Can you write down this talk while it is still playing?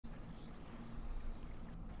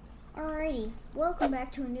Alrighty, welcome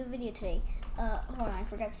back to a new video today. Hold on, I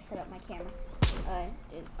forgot to set up my camera.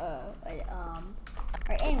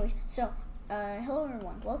 Alright, anyways, so, hello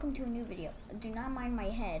everyone, welcome to a new video. Do not mind my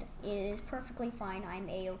head, it is perfectly fine, I'm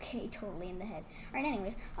a-okay, totally in the head. Alright,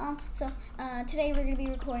 anyways, today we're gonna be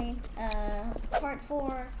recording, part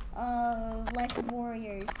 4 of Life of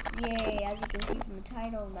Warriors. Yay, as you can see from the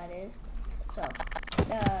title, that is. So,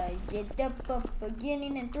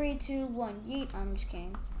 beginning in 3, 2, 1, yeet. I'm just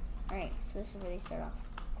kidding. Alright, so this is where they start off.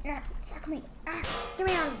 Ah, fuck me. Ah, get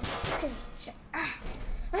me out of this piece of shit. Ah,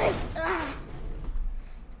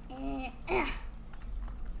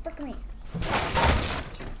 fuck me.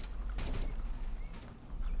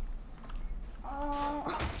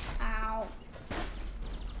 Oh, ow.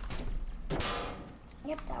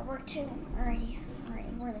 Yep, that worked too. Alrighty. Alright,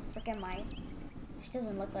 where the frick am I? This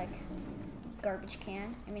doesn't look like a garbage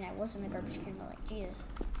can. I mean, I was in the garbage can, but like, Jesus.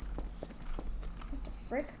 What the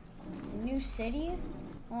frick? New city?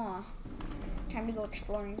 Aw. Time to go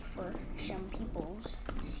exploring for some peoples.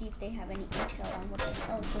 See if they have any intel on what the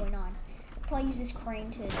hell is going on. Probably use this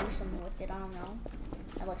crane to do something with it. I don't know.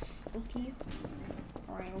 That looks spooky.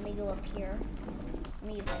 Alright, let me go up here. Let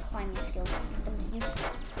me use my climbing skills. Put them to use.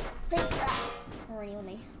 Alrighty, let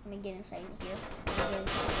me get inside here.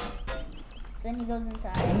 So then he goes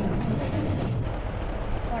inside. Hold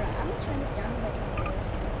on, I'm gonna turn this down so I can hear this.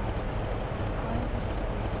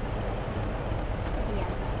 Okay, yeah,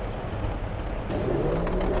 I'm not gonna turn it.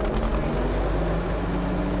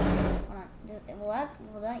 Hold on,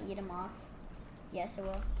 will that eat him off? Yes, it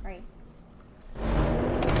will. Right.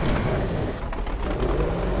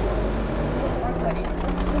 Wrong button.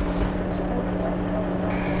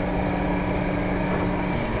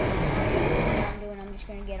 I'm just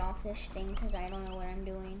gonna get off this thing because I don't know what I'm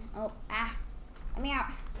doing. Oh, let me out.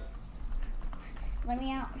 Let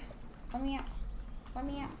me out. Let me out. Let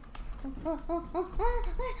me out.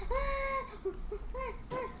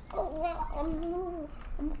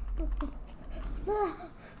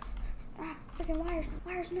 Freaking wires.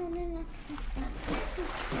 Wires, no.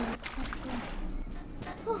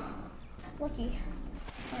 Lucky.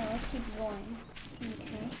 Alright, let's keep going.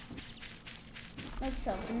 Okay. Note to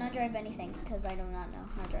self, do not drive anything, because I do not know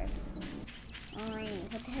how to drive. Alright,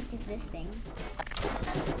 what the heck is this thing?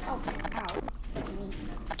 Oh, ow. Fucking me.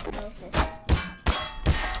 What's this?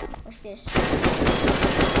 What's this?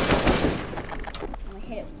 I'm gonna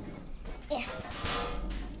hit it. Yeah.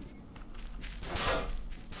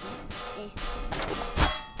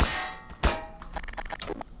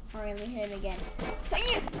 Alright, let me hit it again.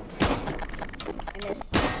 I missed.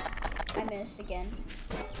 I missed again.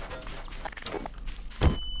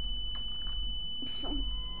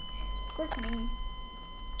 Frick me.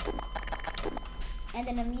 And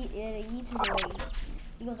then it eats him away.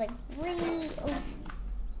 He goes like, "Read."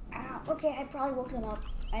 Ow. Okay, I probably woke them up.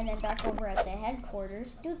 And then back over at the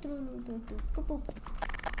headquarters. Boop, boop.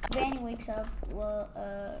 Vanny wakes up. Well,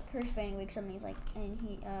 Curse Vanny wakes up and he's like, and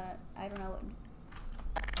he, I don't know.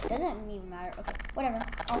 Doesn't even matter. Okay, whatever.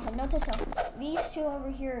 Also, note to self. These two over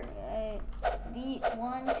here, the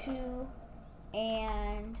 1, 2,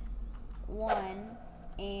 and 1,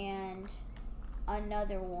 and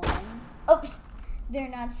another one. Oops. They're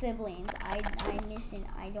not siblings. I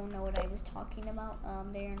don't know what I was talking about.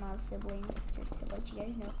 They are not siblings. Just to let you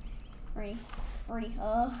guys know. Alrighty.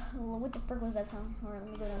 What the frick was that sound? Alright,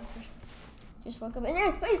 let me go down this first. Just woke up and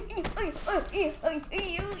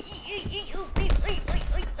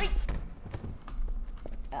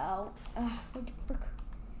ow. What the frick?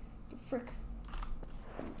 The frick?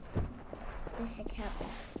 What the heck happened?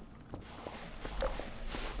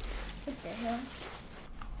 What the hell?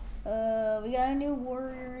 We got a new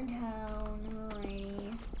warrior in town.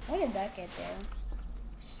 Alrighty. Why did that get there? I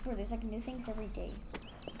swear, there's like new things every day.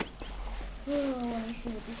 Oh, let me see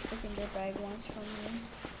what this freaking dirtbag wants from me.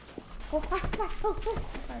 Oh, I think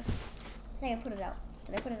I put it out.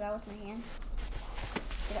 Did I put it out with my hand?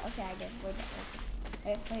 Okay, I did. Wait.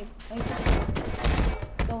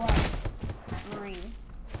 Go up. Alright.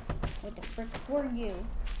 What the frick were you?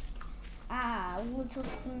 Little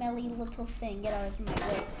smelly little thing. Get out of my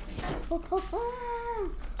way.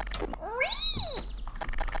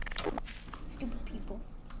 Stupid people.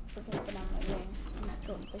 Freaking get out of my way. I'm not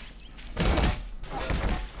going places.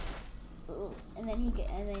 And then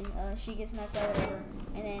she gets knocked out over.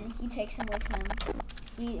 And then he takes him with him.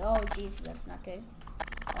 Oh jeez, that's not good.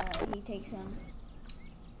 He takes him.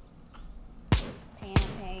 Pam.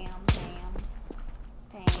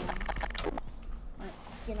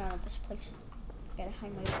 Get out of this place. Gotta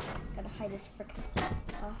hide this frickin'.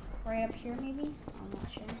 Right up here maybe? I'm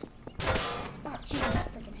not sure. Oh jeez,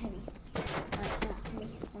 freaking heavy. Alright, no,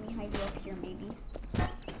 let me hide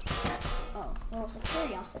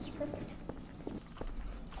security office. Perfect.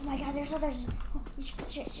 Oh my god, there's others. Oh,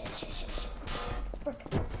 shit. Frick.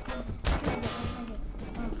 What can I do?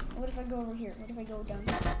 What if I go over here? What if I go down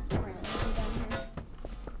here? Alright, let me go down here.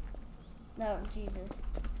 No, Jesus.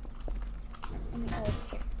 Let me go over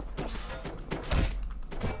here. Yeah.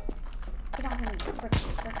 Get off of me. Frick.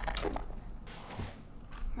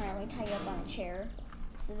 Alright, let me tie you up on a chair.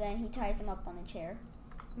 So then he ties him up on the chair.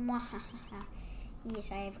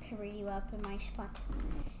 Yes, I have covered you up in my spot.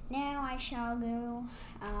 Now I shall go.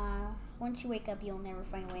 Once you wake up, you'll never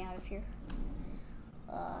find a way out of here.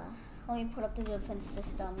 Let me put up the defense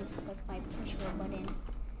systems with my push button.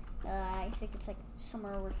 I think it's like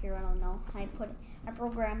somewhere over here. I don't know. I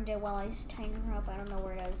programmed it while I was tying her up. I don't know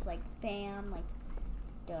where it is. Like bam, like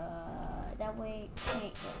that way.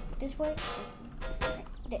 Okay, this way.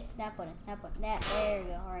 That button. There you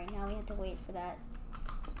go. All right, now we have to wait for that.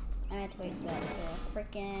 I have to wait for that to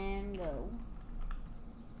frickin' go.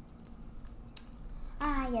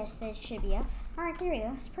 Ah, yes, that should be up. All right, there we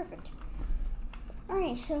go. It's perfect. All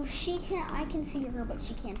right, so I can see her, but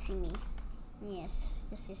she can't see me. Yes.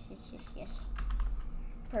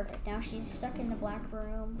 Perfect. Now she's stuck in the black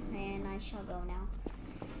room, and I shall go now.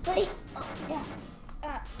 Buddy! Oh, yeah.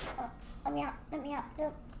 Let me out.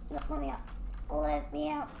 No, let me out. Let me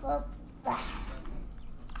out. Oh.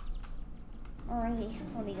 Alrighty,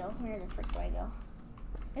 let me go. Where the frick do I go?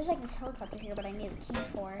 There's like this helicopter here, but I need the keys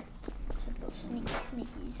for it. So I have to go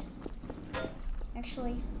sneakies.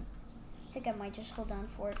 Actually, I think I might just hold on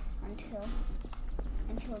for it until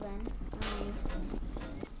then.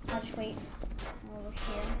 I'll just wait over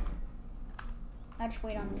here. I'll just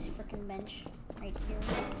wait on this freaking bench right here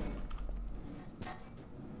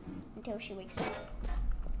until she wakes up.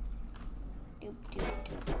 Doop.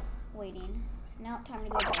 Waiting. Now time to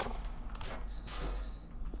go to bed.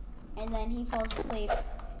 And then he falls asleep.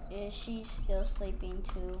 She's still sleeping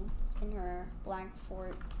too in her black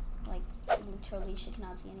fort. Like literally she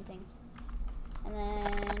cannot see anything. And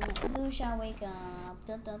then who shall wake up?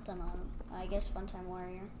 I guess Funtime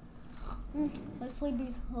Warrior. The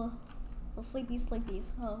sleepies. The sleepies.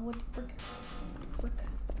 What the frick?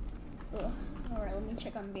 Alright, let me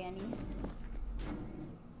check on Vanny.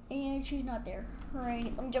 And she's not there.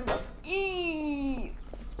 Alright, let me jump up. Eee!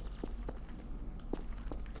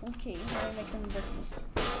 Okay, let me make some breakfast.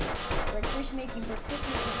 Breakfast making.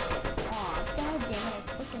 Aw, god damn it, I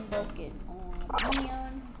freaking broke it. Aw,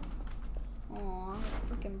 man. Aw, I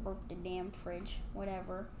freaking broke the damn fridge.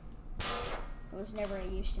 Whatever. It was never a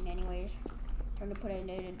use to me anyways. Time to put it in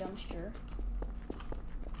a dumpster.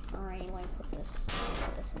 Alright, let me put this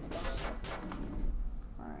in the dumpster.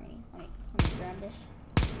 Alright, let me grab this.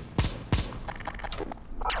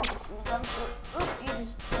 Put this in the dumpster. Oh,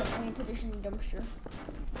 Jesus. Let me put this in the dumpster.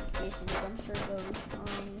 Yes, in the dumpster it goes.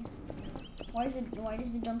 Alrighty. Why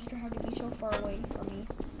does the dumpster have to be so far away from me?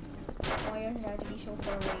 Why does it have to be so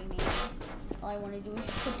far away, man? All I want to do is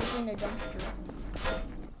just put this in the dumpster.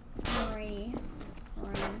 Alrighty.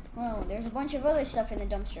 Oh, there's a bunch of other stuff in the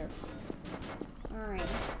dumpster.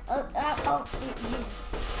 Alright. Oh, Jesus.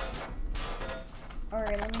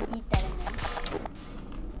 Alright, let me eat that in there.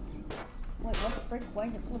 Wait, what the frick? Why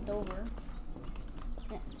is it flipped over?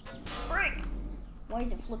 Frick! Why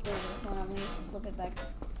is it flipped over? Hold on, let me flip it back.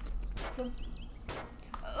 Flip.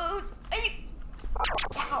 Oh,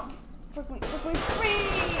 ow! Frick me, free!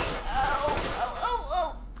 Ow!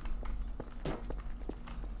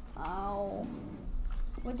 Ow.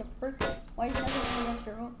 What the frick? Why is nothing in the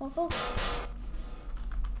dumpster? Oh.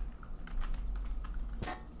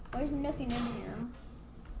 Why is nothing in here?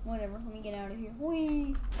 Whatever, let me get out of here.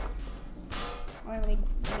 Whee! Alright, let me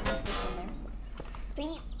get this in there.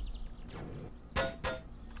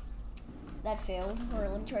 That failed.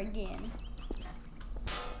 Alright, let me try again.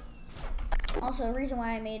 Also, the reason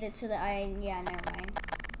why I made it so that never mind.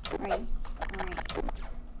 Alright.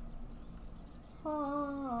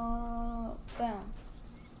 Oh, boom.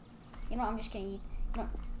 You know what, I'm just gonna eat. No,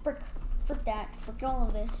 frick that. Frick all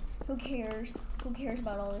of this. Who cares? Who cares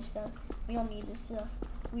about all this stuff? We don't need this stuff.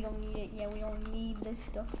 We don't need it. Yeah, we don't need this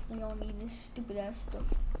stuff. We don't need this stupid ass stuff.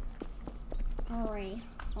 Alright.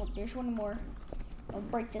 Oh, there's one more. I'll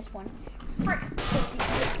break this one. Frick!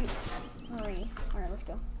 Alright, let's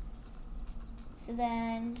go. So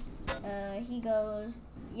then, he goes.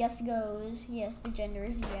 Yes, the gender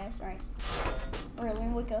is yes. Alright, let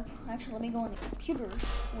me wake up. Actually, let me go on the computers.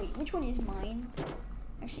 Wait, which one is mine?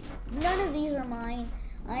 Actually, none of these are mine.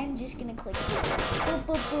 I'm just gonna click this.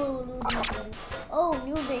 Oh,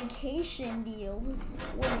 new vacation deals.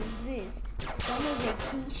 What is this? Summer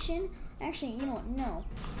vacation? Actually, you know what? No,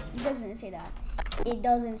 it doesn't say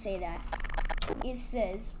that. It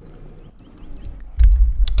says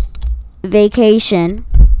vacation.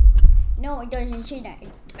 No, it doesn't say that.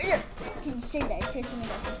 It can say that. It says something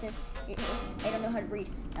else. It says, I don't know how to read.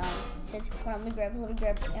 It says, well, let me grab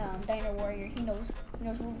Mr.Warrior. He knows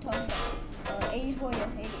what we're talking about. 80s Warrior.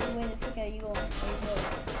 Where the fuck are you going? 80s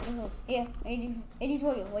Warrior. Yeah, 80s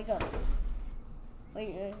Warrior. Wake up.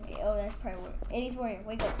 Wait, oh, that's probably what. 80s Warrior.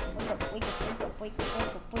 Wake up.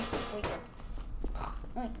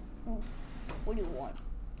 What do you want?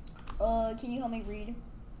 Can you help me read?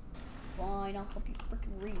 Fine, I'll help you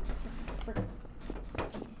freaking read. Frickin'.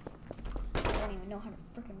 Jesus. I don't even know how to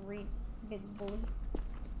freaking read, big bully.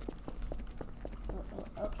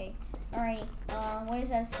 Okay. Alright, what does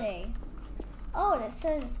that say? Oh, that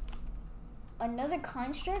says another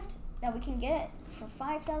construct that we can get for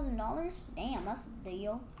 $5,000? Damn, that's a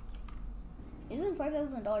deal. Isn't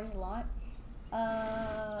 $5,000 a lot?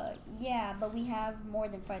 Yeah, but we have more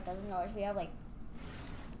than $5,000. We have like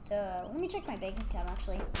let me check my bank account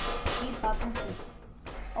actually.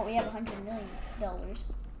 Oh, we have $100 million.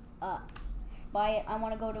 Buy it. I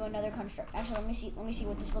want to go to another construct. Actually, let me see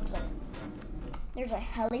what this looks like. There's a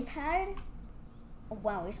helipad. Oh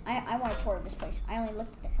wow, I want a tour of this place. I only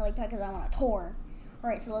looked at the helipad because I want a tour. All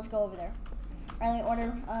right, so let's go over there. All right, let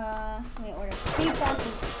me order.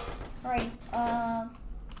 Alright.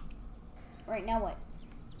 Right, now what?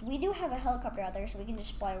 We do have a helicopter out there, so we can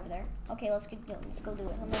just fly over there. Okay, let's go do it.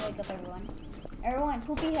 Let me wake up everyone. Everyone,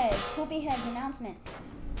 poopy heads, announcement.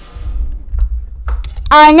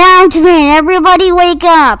 Announcement! Everybody wake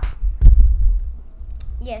up!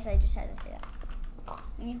 Yes, I just had to say that.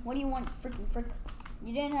 What do you want, freaking frick?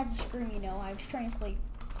 You didn't have to scream, you know. I was trying to sleep.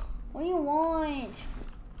 What do you want?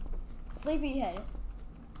 Sleepyhead.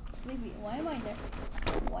 Sleepy. Why am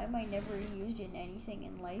I never used in anything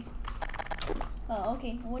in life?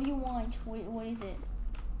 Okay. What do you want? What is it?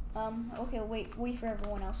 Okay. Wait for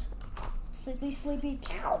everyone else. Sleepy.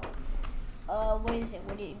 What is it?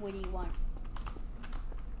 What do you want?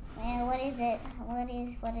 What is it? What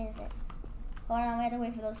is it? Hold on, we have to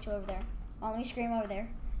wait for those two over there. Oh, let me scream over there.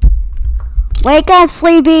 Wake up,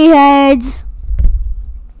 sleepyheads!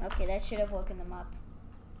 Okay, that should have woken them up.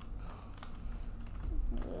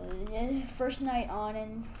 First night on,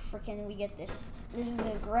 and freaking we get this. This is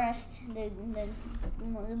the best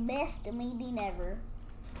meeting ever.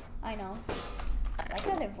 I know. I like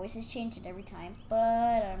how their voices change it every time, but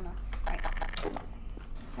I don't know.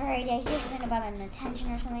 Alright, I hear something about an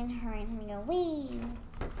attention or something. Alright, let me go. Wee!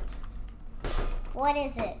 What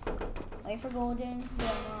is it? Wait for Golden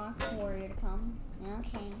Warrior to come.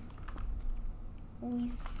 Okay.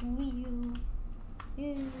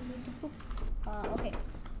 Okay.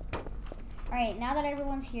 Alright, now that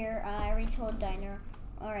everyone's here, I already told Diner.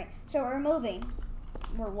 Alright, so we're moving.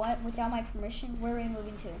 We're what? Without my permission? Where are we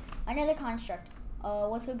moving to? Another construct.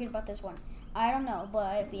 What's so good about this one? I don't know,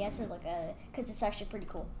 but we had to look at it because it's actually pretty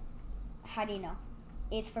cool. How do you know?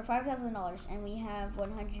 It's for $5,000 and we have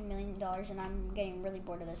 $100 million and I'm getting really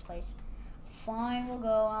bored of this place. Fine, we'll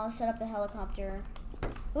go. I'll set up the helicopter.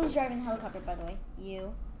 Who's driving the helicopter, by the way?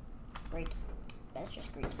 You. Great. That's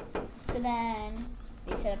just great. So then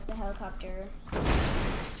they set up the helicopter.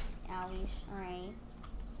 Owies. Alright.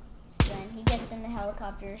 So then he gets in the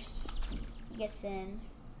helicopters. He gets in.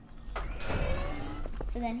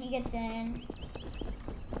 So then he gets in.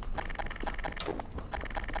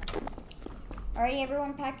 Alrighty,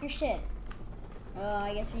 everyone, pack your shit.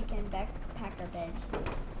 I guess we can pack our beds.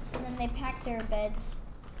 So then they pack their beds.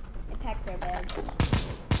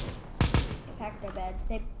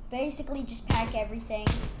 They basically just pack everything.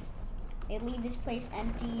 They leave this place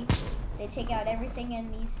empty. They take out everything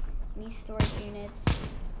in these storage units.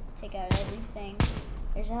 Take out everything.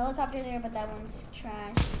 There's a helicopter there, but that one's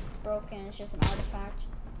trashed. It's broken. It's just an artifact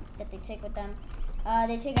that they take with them.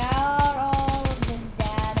 They take out all of this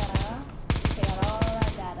data. Take out all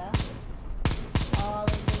that data. All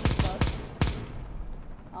of these books.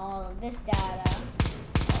 All of this data.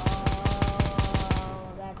 All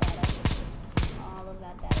of that data. All of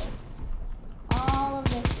that data. All of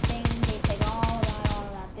this thing. They take all of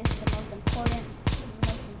that. This is the most important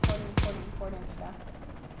stuff.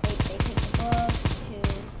 They take the books to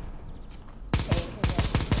take this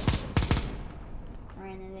too.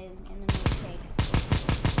 Alright, and then they take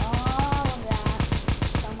all of that.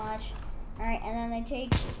 So much. Alright, and then they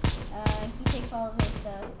take he takes all of his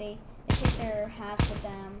stuff. They take their hats with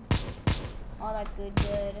them. All that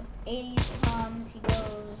good. 80s comes, he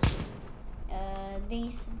goes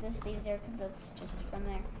these there because that's just from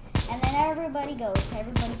there. And then everybody goes inside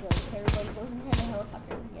the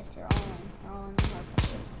helicopter. Yes, they're all in the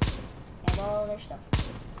helicopter. They have all their stuff.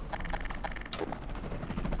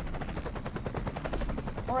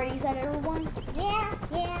 Alright, is that everyone? Yeah.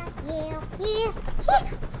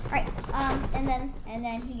 Alright, and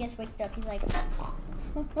then he gets waked up. He's like,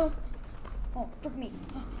 oh, frick me.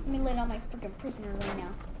 Let me lay down my freaking prisoner right now.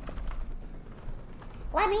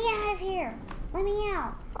 Let me out of here. Let me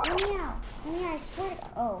out. I swear to God.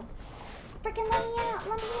 Oh. Freaking let me out.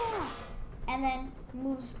 And then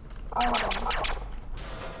moves all of them.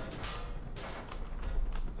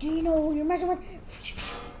 Do you know who you're messing with?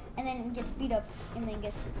 And then gets beat up, and then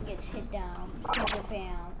gets hit down,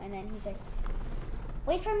 bam, and then he's like,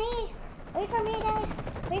 wait for me, guys,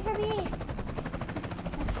 wait for me.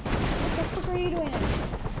 What the fuck are you doing?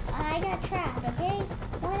 I got trapped, okay?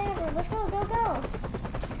 Whatever, let's go.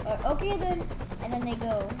 Okay then, and then they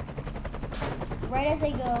go. Right as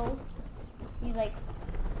they go, he's like,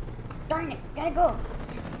 darn it, gotta go.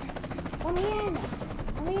 Let me in.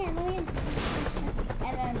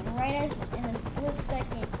 And then right as in a split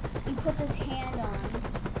second, he puts his hand on.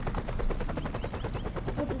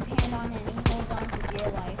 And he holds on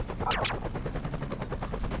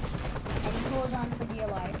for dear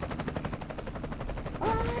life.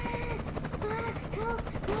 Help.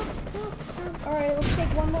 Alright, let's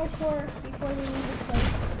take one more tour before we leave this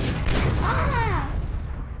place.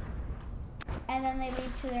 And then they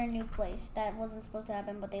leave to their new place. That wasn't supposed to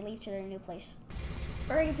happen, but they leave to their new place.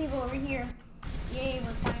 Alrighty, people, over here. Yay,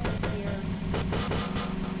 we're finally here.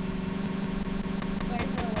 Sorry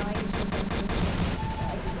for the lag, it's just like this.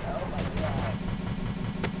 Oh my god.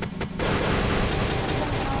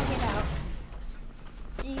 I'll get out.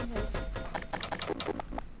 Jesus.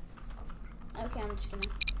 Okay, I'm just gonna.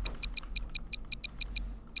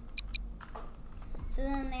 So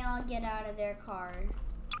then they all get out of their car.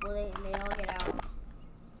 Well, they all get out.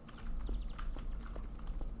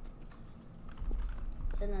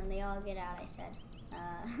 So then they all get out, I said.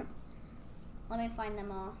 Let me find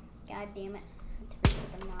them all. God damn it. I have to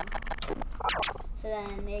put them on. So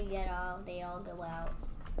then they all go out.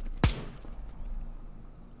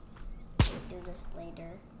 Do this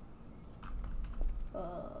later.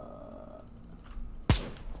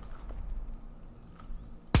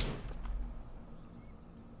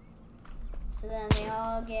 So then they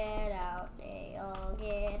all get out.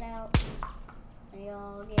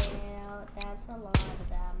 That's a lot of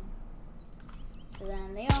them. So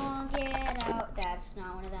then they all get out. That's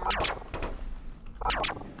not one of them.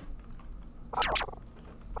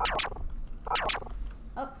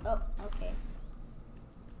 Oh, okay.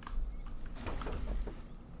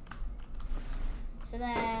 So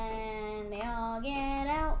then they all get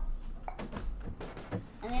out.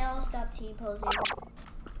 And they all stop T-posing.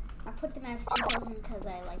 I put them as T-posing because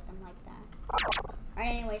I like them like that.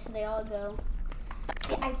 Alright, anyway, so they all go.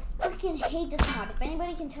 See, I freaking hate this mod. If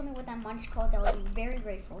anybody can tell me what that mod is called, that would be very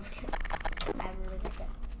grateful because I really like it.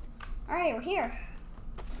 Alright, we're here.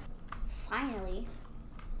 Finally.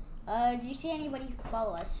 Do you see anybody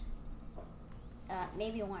follow us?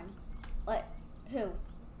 Maybe one. What? Who?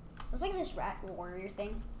 It was like this rat warrior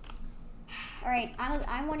thing. Alright,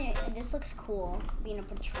 I want to. This looks cool. Being a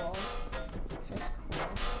patrol. This is cool.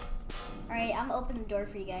 Alright, I'm gonna open the door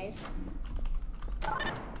for you guys.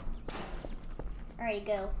 Alright,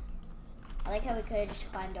 go. I like how we could have just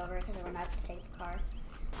climbed over because we're not to take the car.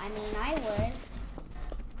 I mean, I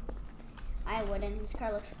wouldn't. This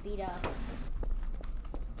car looks beat up.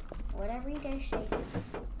 Whatever you guys say,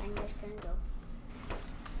 I'm just gonna go.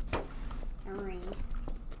 Alright.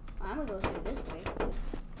 I'm gonna go through this way.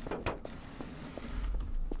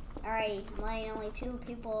 Alrighty, I'm letting only 2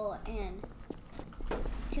 people in.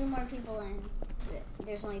 2 more people in.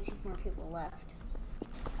 There's only 2 more people left.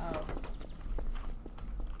 Oh.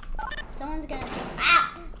 Someone's gonna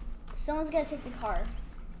take the car.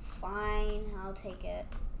 Fine, I'll take it.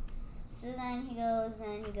 So then he goes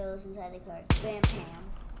inside the car. Bam, pam.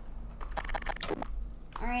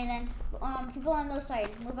 Alright then. People on those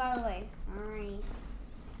sides, move out of the way. Alright.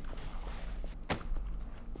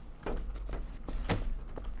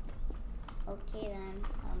 Okay then,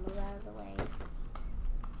 I'll move out of the way.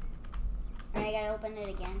 Alright, I gotta open it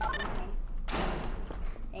again. Okay.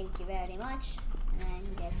 Thank you very much. And then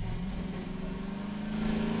he gets in.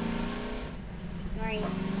 Alright,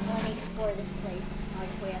 let me explore this place. I'll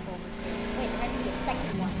just wait up over here. Wait, there has to be a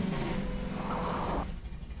second one.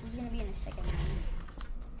 Who's gonna be in the second one?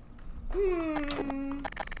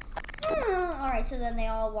 Alright, so then they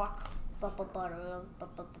all walk.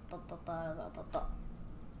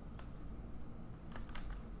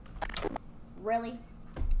 Really?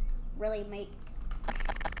 Really, mate?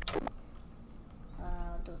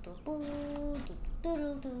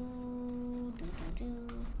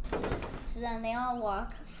 So then they all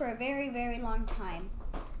walk for a very, very long time.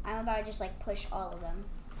 I'm about to just like push all of them.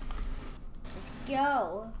 Just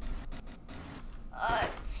go.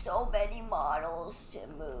 So many models to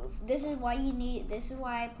move. This is why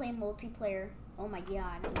I play multiplayer. Oh my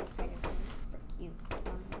god, I'm excited for you.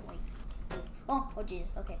 Wait. Oh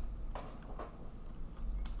jeez, okay.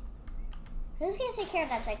 Who's gonna take care of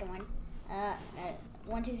that second one?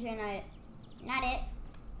 1, 2, 3, not it.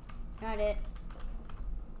 Not it.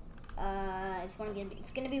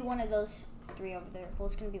 It's gonna be one of those 3 over there. Well,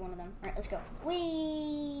 it's gonna be one of them. Alright, let's go.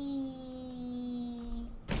 Whee!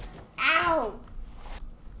 Ow!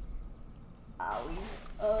 Owies.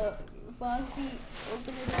 Foxy,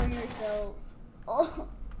 open the door yourself. Oh!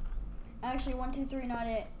 Actually, 1, 2, 3, not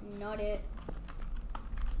it. Not it.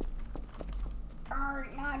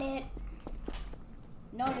 Not it.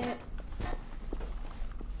 Not it.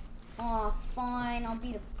 Oh, fine. I'll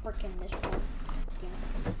be the frickin' this one. Damn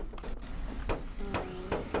it.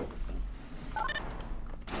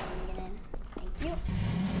 Get in. Thank you.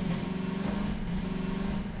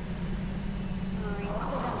 Alright, let's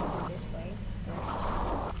go down this way first.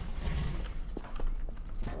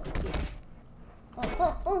 Let's go up here.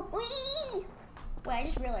 Oh, wee! Wait, I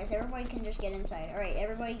just realized everybody can just get inside. Alright,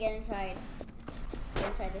 everybody get inside. Get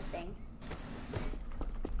inside this thing.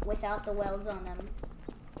 Without the welds on them.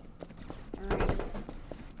 Alright.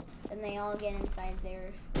 Then they all get inside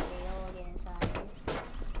there. They all get inside.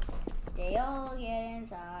 They all get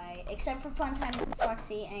inside. Except for Funtime,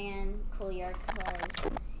 Foxy, and Coolyard, because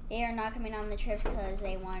they are not coming on the trips because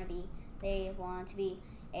they want to be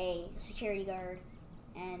a security guard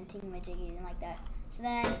and thingamajiggy and like that. So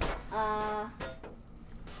then,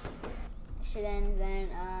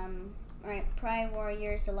 alright, Pride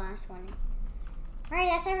Warrior is the last one. Alright,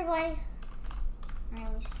 that's everybody. Alright,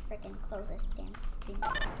 let me just freaking close this damn thing.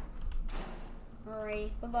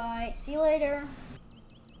 Alright, bye-bye. See you later.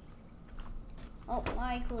 Oh,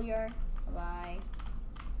 bye, Coolyard. Bye-bye.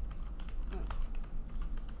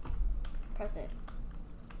 Press it.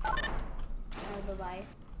 Oh, bye-bye.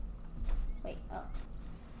 Wait, oh.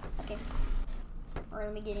 Okay. Alright,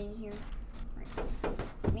 let me get in here. Alright.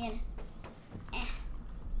 Let me in.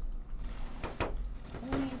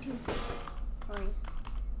 Only in 2. Alright.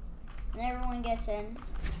 And everyone gets in.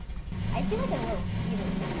 I see like a little feeder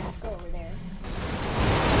place. Let's go over there.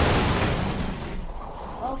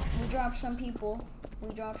 Oh, we dropped some people.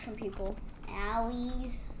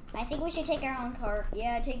 Owies. I think we should take our own car.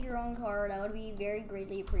 Yeah, take your own car. That would be very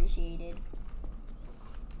greatly appreciated.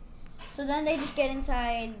 So then they just get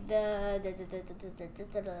inside the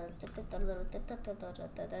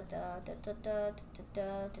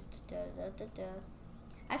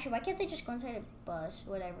actually, why can't they just go inside a bus?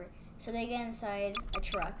 Whatever. So they get inside a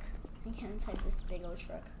truck. They get inside this big old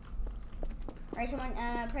truck. Alright, someone,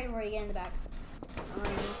 Pride Warrior, get in the back.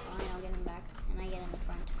 Alright, fine, I'll get in the back. And I get in the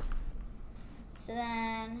front. So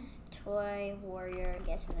then, Toy Warrior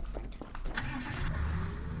gets in the front.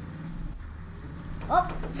 Oh!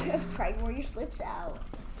 Pride Warrior slips out.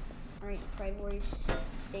 Alright, Pride Warrior, just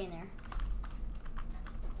stay in there.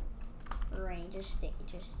 Alright, just stay,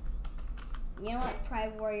 you know what?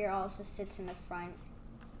 Pride Warrior also sits in the front.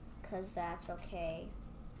 Because that's okay.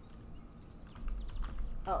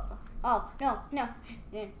 Oh, no, not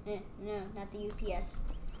the UPS.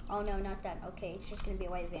 Oh, no, not that. Okay, it's just going to be a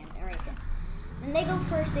white van. Alright, then. Then they go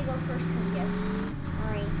first, because yes.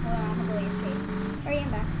 Alright, hold on, I'm going to go AFK. Alright,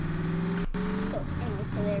 I'm back. So, anyway,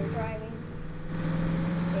 so they were driving.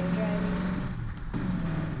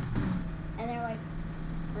 And they're like,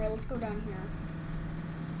 alright, let's go down here.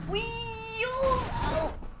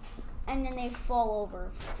 Oh! And then they fall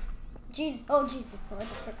over. Jesus, oh Jesus, what the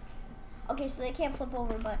frick? Okay, so they can't flip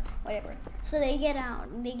over, but whatever. So they get out,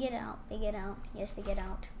 yes, they get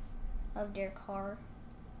out of their car.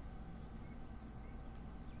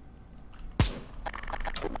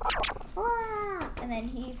 Ah! And then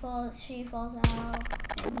she falls out,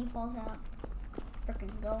 and he falls out.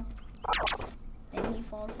 Frickin' go. Then he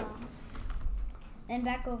falls out. Then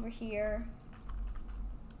back over here.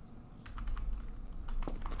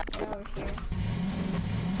 And over here.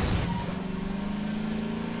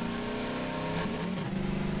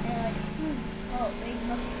 Oh, they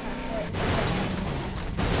must have crashed right.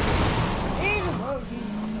 Jesus! Oh,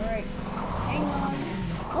 Jesus. Alright. Hang on.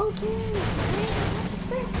 Okay.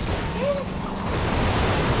 Jesus!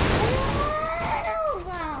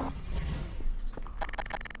 Wow.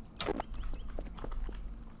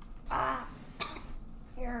 Ah.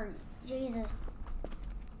 Here. Jesus.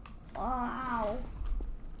 Wow.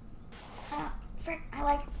 Frick. I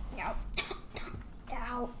like. Ow.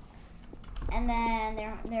 Ow. And then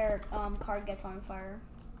their card gets on fire.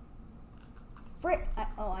 Frick!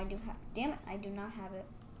 I do have. Damn it! I do not have it.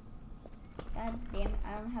 God damn it, I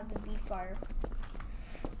don't have the bead fire.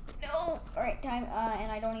 No! Alright, time,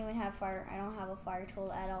 and I don't even have fire. I don't have a fire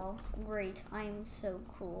tool at all. Great, I'm so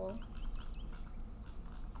cool.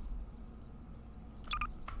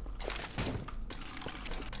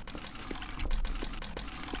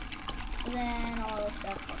 So then all the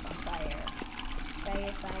stuff was on fire.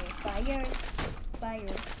 Fire, fire, fire. Fire,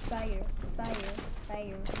 fire, fire,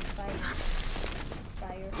 fire, fire.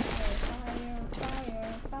 Fire, fire,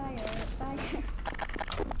 fire, fire, fire, fire.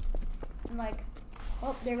 I'm like,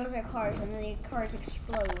 oh, there goes our cars, and then the cars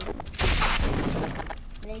explode.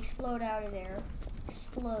 And they explode out of there.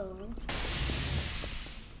 Explode.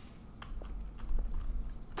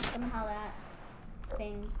 Somehow that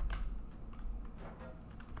thing.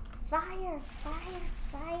 Fire, fire,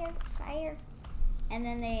 fire, fire. And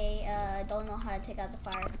then they don't know how to take out the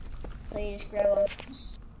fire. So you just grab one.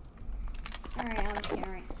 Alright, I'm just kidding,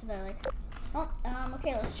 alright. So they're like, oh,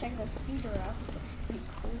 okay, let's check this theater out. This looks pretty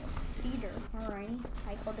cool. Theater, alrighty.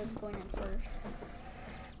 I called them going in first.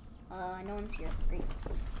 No one's here. Great.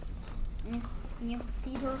 Yeah,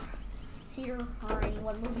 theater. Theater, alrighty.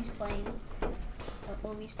 What movie's playing? What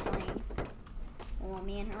movie's playing? Oh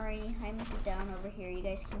man, alrighty. I'm gonna sit down over here. You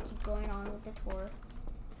guys can keep going on with the tour.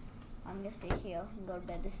 I'm gonna stay here and go to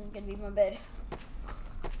bed. This is gonna be my bed.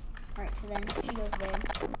 Alright, so then she goes to bed.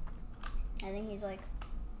 I think he's like,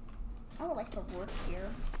 I would like to work here.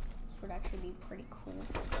 This would actually be pretty cool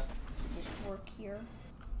to just work here.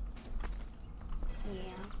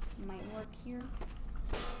 Yeah, might work here.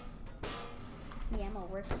 Yeah, I'm gonna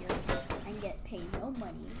work here and get paid no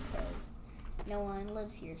money because no one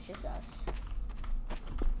lives here. It's just us.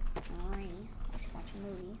 Alrighty, let's watch a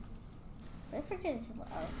movie. But I forget his,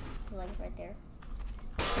 oh, the leg's right there.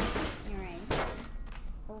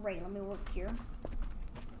 Alright, let me work here.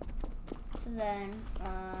 So then,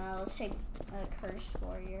 let's take a Cursed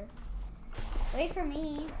Warrior. Wait for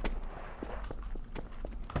me.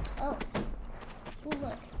 Oh, ooh,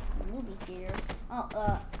 look, a movie theater.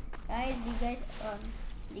 Oh, guys, do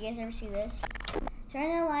you guys ever see this? Turn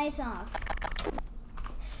the lights off.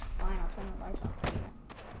 Fine, I'll turn the lights off. Wait a minute.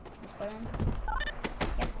 This button?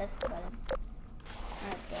 Yep, that's the button. Alright,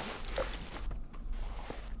 let's go.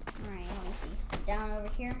 Alright, let me see. Down over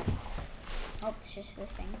here. Oh, it's just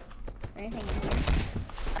this thing. Anything in here?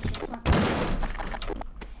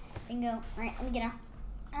 Bingo. Alright, let me get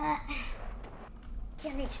out.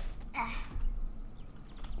 Can't reach.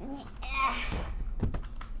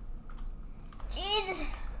 Jesus!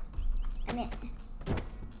 I'm in.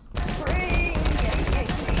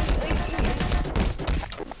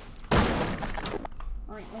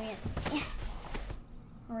 Alright, let me in. Yeah.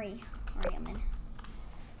 Alright, I'm in.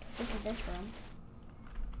 Look at this room.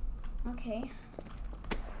 Okay.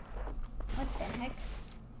 What the heck?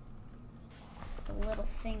 The little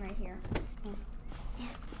thing right here.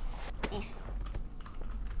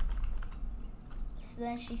 So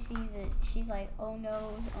then she sees it. She's like, oh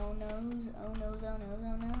noes, oh noes, oh noes, oh noes,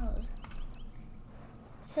 oh noes.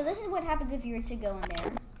 So this is what happens if you were to go in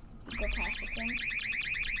there. You go past this thing.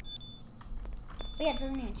 But yeah, it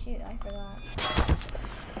doesn't even shoot. I forgot.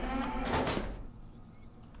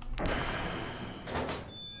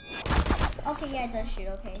 Okay, yeah, it does shoot.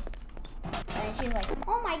 Okay. And she's like,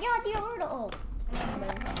 oh my god, the alert! Oh.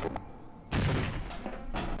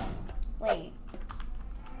 Wait.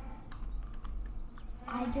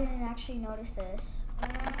 I didn't actually notice this.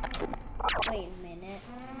 Wait a minute.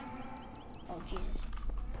 Oh, Jesus.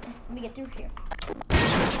 Let me get through here.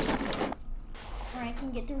 Or I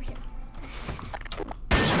can get through here.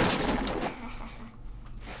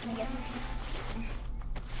 Let me get through here.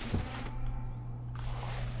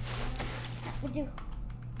 We do.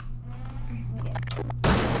 Let me get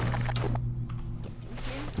through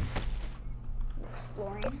here. Go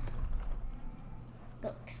exploring. Go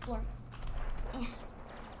explore. Yeah.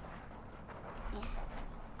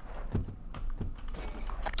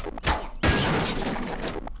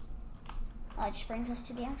 Oh, it just brings us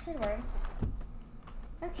to the outside world.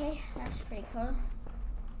 Okay, that's pretty cool.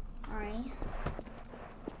 Alrighty.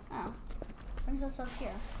 Oh, brings us up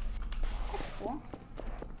here. That's cool.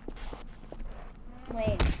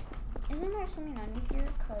 Wait, isn't there something under here?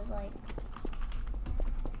 Cause like,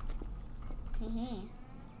 hee.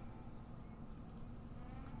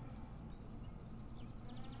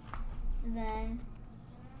 So then,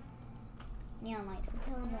 neon lights. What the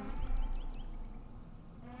hell is that?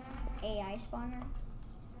 AI spawner.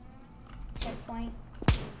 Checkpoint.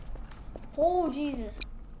 Oh Jesus!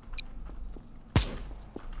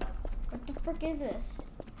 What the frick is this?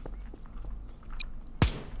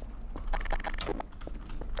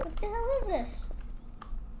 What the hell is this?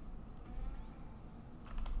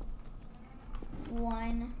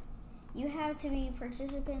 1. You have to be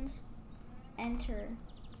participants. Enter.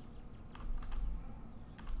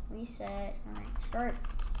 Reset. Alright, start.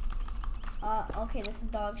 Okay, this is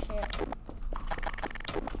dog shit.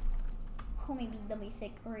 Oh, maybe dummy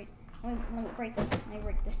thick. Alright, let me break this. Let me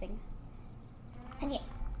break this thing. And yeah.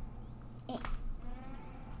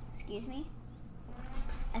 Excuse me?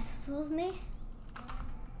 Excuse me?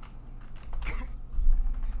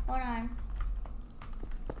 Hold on.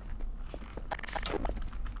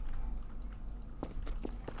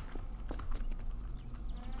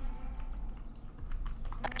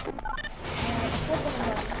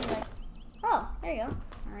 Oh, there you go.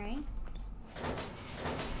 Alright.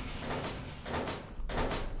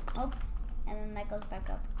 Oh, and then that goes back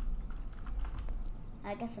up.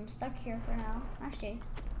 I guess I'm stuck here for now. Actually,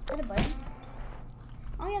 hit a button.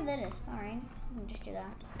 Oh yeah, that is. Alright, I can just do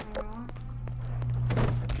that. I don't know what.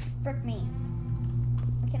 Frick me.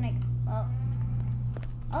 Can I?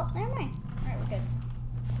 Oh, never mind. Alright, we're good.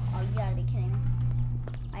 Oh, you gotta be kidding me.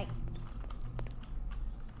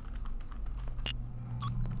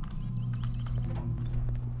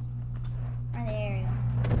 Oh, there you go.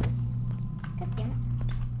 God damn it.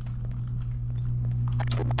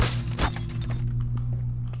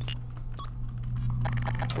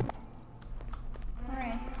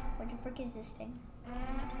 Alright, what the frick is this thing?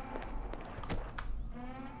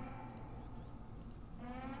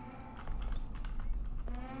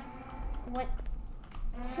 What?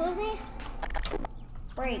 Excuse me?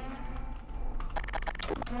 Break.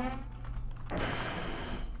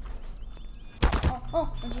 Oh,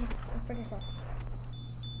 jeez. The frick is that?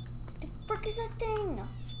 The frick is that thing?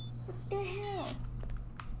 What the hell?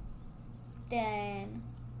 Then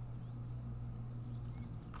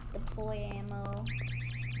deploy ammo.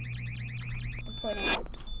 Deploy ammo.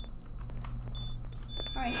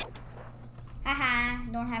 Alright. Haha,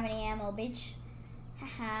 don't have any ammo, bitch.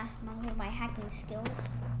 Haha, I'm with my hacking skills.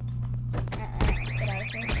 Alright, let's get out of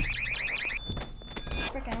here.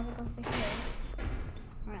 Frick, I have to go through here.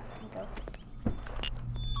 Alright, let me go.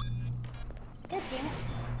 God damn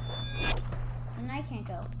it. And I can't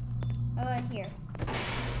go. Oh, out here.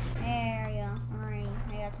 There we go. Alright,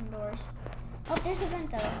 I got some doors. Oh, there's the vent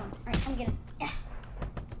that I was on. Alright, I'm getting.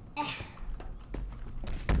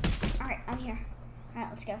 Alright, I'm here. Alright,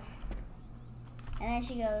 let's go. And then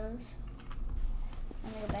she goes.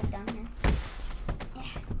 Let me go back down here.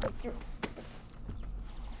 Right through.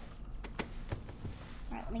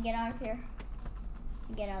 Alright, let me get out of here.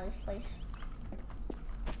 Get out of this place.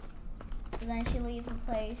 So then she leaves the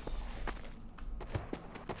place.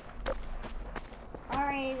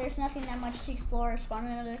 Alrighty, there's nothing that much to explore. Spawn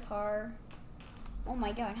another car. Oh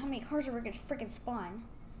my god, how many cars are we gonna freaking spawn?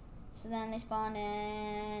 So then they spawn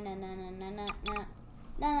in. I'm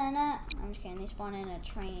just kidding. They spawn in a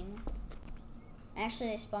train. Actually,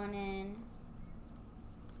 they spawn in.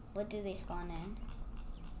 What do they spawn in?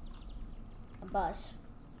 A bus.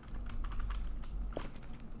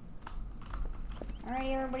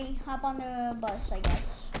 Alrighty, everybody, hop on the bus, I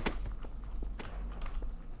guess.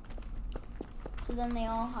 So then they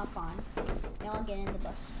all hop on. They all get in the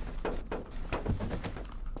bus.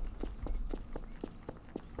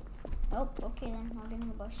 Oh, okay then, I'll get in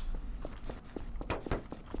the bus.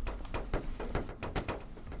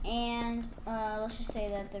 And let's just say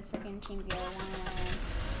that the freaking team VR won.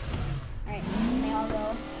 Alright, they all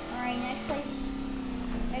go. Alright, next place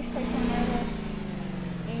on our list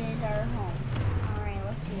is our home. Alright,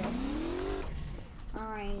 let's see this.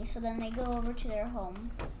 Alright, so then they go over to their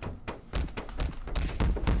home.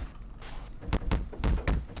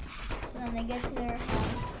 So then they get to their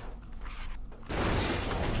home.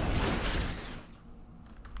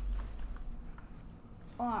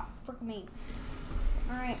 Oh, frick me.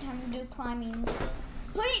 Alright, time to do climbings.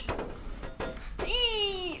 Wait!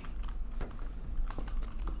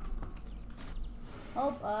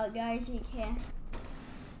 Oh, guys, you can't.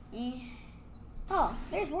 Oh,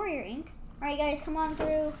 there's Warrior Inc. Alright, guys, come on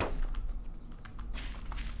through.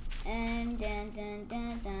 And I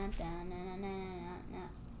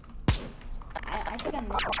think I'm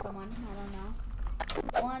missing someone. I don't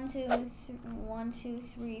know. 1, 2,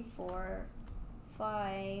 3, 4,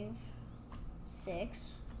 5,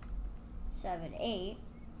 6, 7, 8,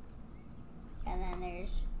 and then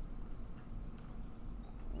there's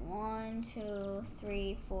 1, 2,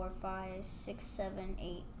 3, 4, 5, 6, 7,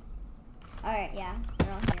 8. Alright, yeah,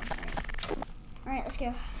 they're all here. Alright, let's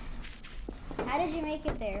go. How did you make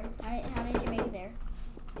it there? How did you make it there?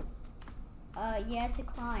 You had to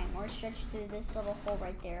climb or stretch through this little hole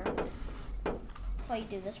right there. Probably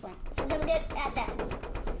do this one, since I'm good at that.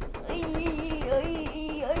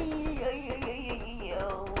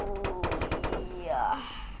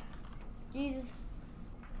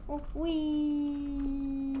 Wee.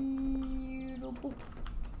 Boop.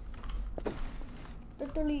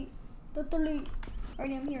 Totally.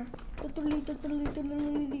 Alright, I'm here. Totally.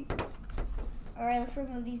 Alright, let's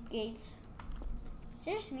remove these gates. Is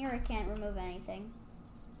it just me or I can't remove anything?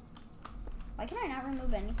 Why can I not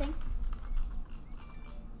remove anything?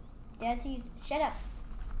 Dad, to use. Shut up.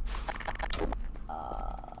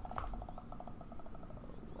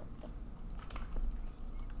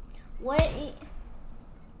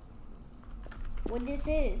 What this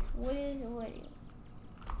is? What?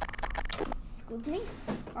 Excuse me?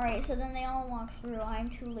 Alright, so then they all walk through. I'm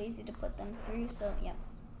too lazy to put them through, so yeah.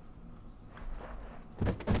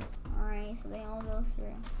 Alright, so they all go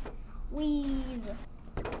through. Wheeze.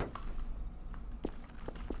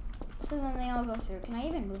 So then they all go through. Can I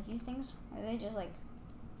even move these things? Or are they just like...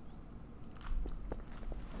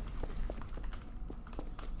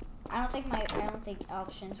 I don't think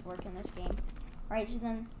options work in this game. Alright, so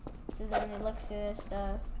then they look through this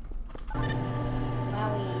stuff.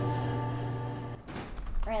 Wowies.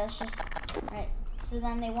 Alright, alright. So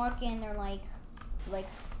then they walk in, they're like,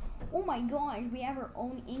 oh my gosh, we have our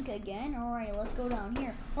own ink again? Alright, let's go down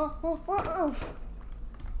here. Oof.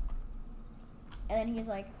 And then he's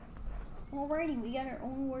like, alrighty, we got our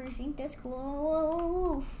own Warriors ink, that's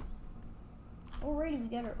cool. Oof. Alrighty, we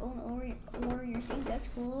got our own Warriors ink, that's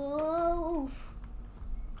cool. Oof.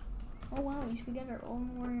 Oh wow, we got our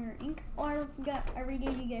own Warrior ink. Oh, I forgot, I already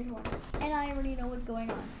gave you guys one. And I already know what's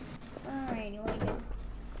going on. Alrighty, let me go.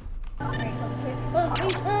 Alright, so let's let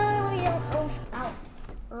me go. Oof, ow.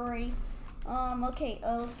 Alrighty. Okay,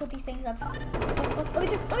 let's put these things up. Let me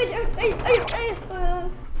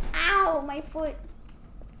through. Ow, my foot.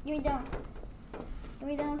 Get me down. Get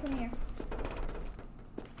me down from here.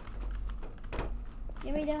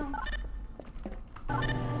 Get me down.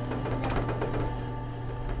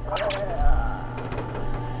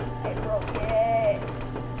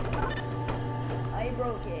 I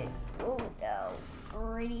broke it. Oh no.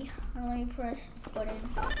 Alrighty. Let me press this button.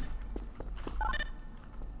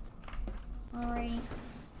 Alrighty.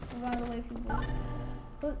 Move out of the way, people.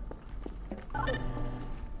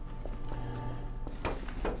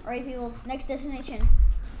 Alright, peoples. Next destination.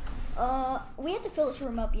 We have to fill this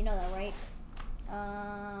room up. You know that, right?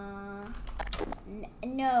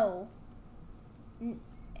 No.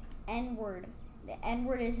 N-word. The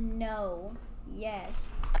N-word is no. Yes.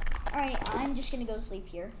 Alright, I'm just gonna go to sleep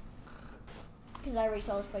here. Because I already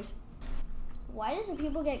saw this place. Why does the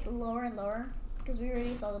people get lower and lower? Because we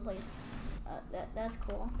already saw the place. That's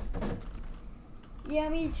cool. Yeah,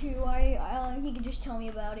 me too. He could just tell me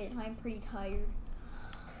about it. I'm pretty tired.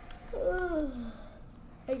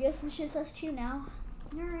 I guess it's just us two now.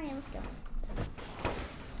 Alright, let's go.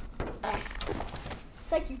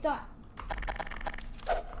 Psych, you thought.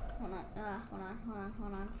 Hold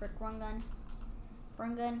on. Frick, wrong gun.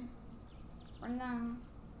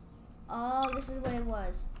 Oh, this is what it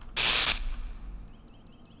was.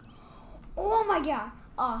 Oh my god.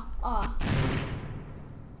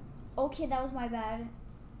 Okay, that was my bad.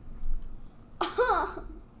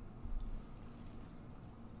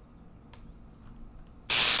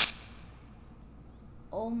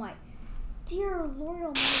 Oh my. Dear Lord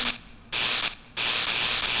Almighty.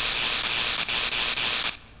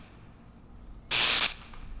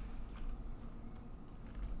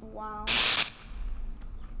 Wow.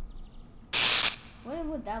 What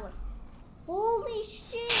would that look? Holy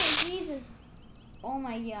shit, Jesus. Oh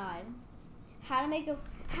my god. How to make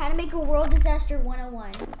a world disaster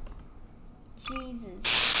 101. Jesus.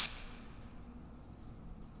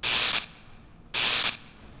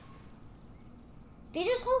 They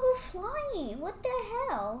just all go flying. What the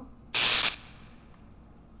hell?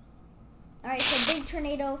 Alright, so a big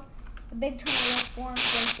tornado forms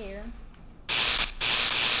right there.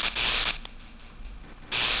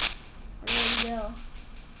 There we go.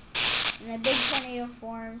 And a big tornado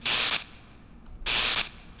forms.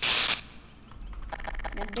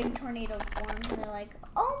 And a big tornado forms, and they're like,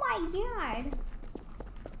 oh my god!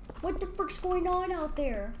 What the frick's going on out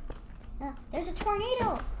there? There's a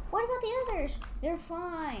tornado! What about the others? They're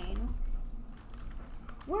fine.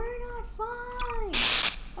 We're not fine!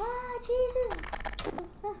 Ah, Jesus!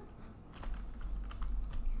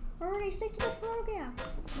 Alright, stick to the program.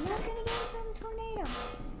 I'm not gonna get inside the tornado.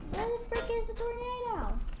 Where the frick is the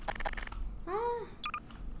tornado? Huh?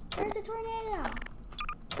 Where's the tornado?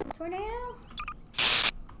 Tornado?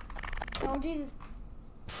 Oh, Jesus.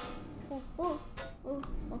 Oh,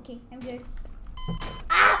 okay, I'm good.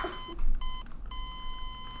 Ah!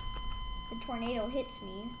 The tornado hits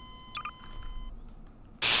me.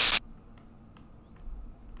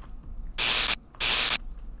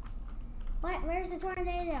 What? Where's the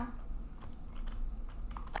tornado?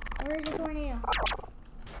 Where's the tornado?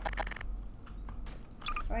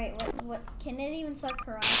 Alright, what? Can it even suck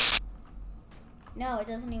her out? No, it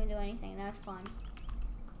doesn't even do anything. That's fine.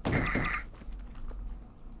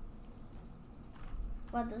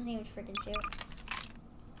 Well, it doesn't even freaking shoot.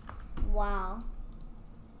 Wow.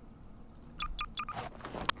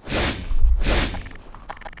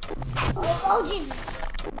 Oh, Jesus!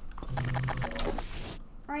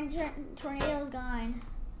 Alright, tornado's gone.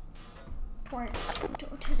 Tornado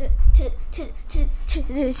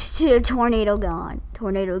gone.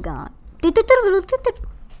 Tornado gone. Alright,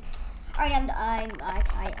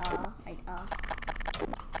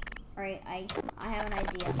 Alright, I have an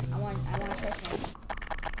idea. I want to try something.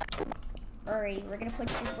 Alright, we're gonna put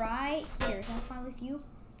you right here. Is that fine with you?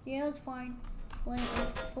 Yeah, it's fine.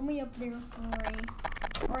 Put me up there. Alright.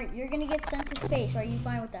 Alright, you're gonna get sent to space. Are you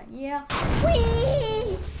fine with that? Yeah.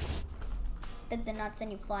 Whee! That did not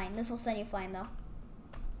send you flying. This will send you flying though.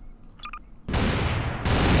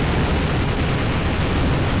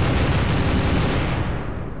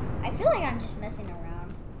 I feel like I'm just messing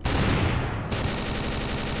around.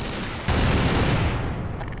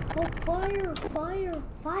 Oh, fire, fire,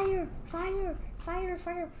 fire, fire, fire,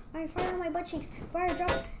 fire. Alright, fire on my butt cheeks. Fire,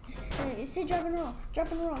 drop. Say drop and roll.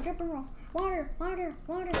 Drop and roll. Drop and roll. Water, water,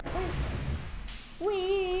 water, water.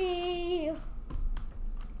 Whee!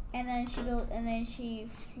 And then she goes, and then she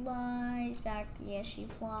flies back. Yeah, she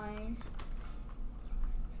flies.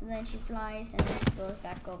 So then she flies, and then she goes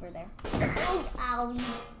back over there. Oh,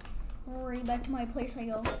 owies. Already back to my place I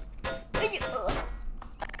go.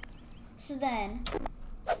 So then,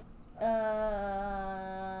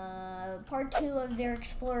 part 2 of their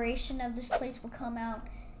exploration of this place will come out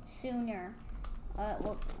sooner.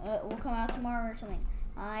 Will come out tomorrow or something.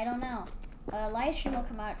 I don't know. Live stream will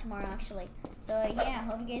come out tomorrow actually. So yeah,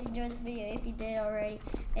 hope you guys enjoyed this video. If you did already,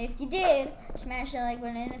 if you did, smash that like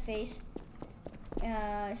button in the face.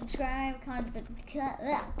 Subscribe, comment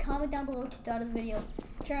down below what you thought of the video.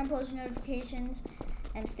 Turn on post notifications,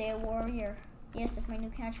 and stay a warrior. Yes, that's my new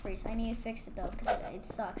catchphrase. I need to fix it though, because it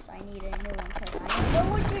sucks. I need a new one, because I don't know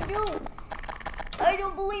what to do. I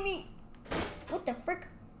don't believe me. What the frick?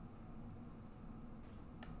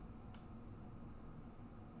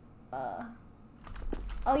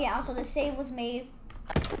 Oh yeah, also the save was made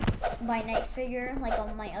by Night Figure, like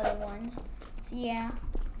on my other ones. So yeah,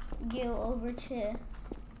 go over to,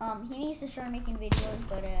 he needs to start making videos,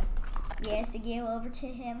 but yeah, so go over to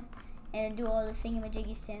him and do all the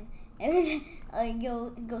thingamajiggies to him. And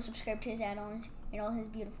go subscribe to his add-ons and all his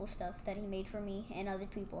beautiful stuff that he made for me and other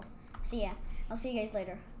people. So yeah, I'll see you guys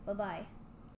later. Bye-bye.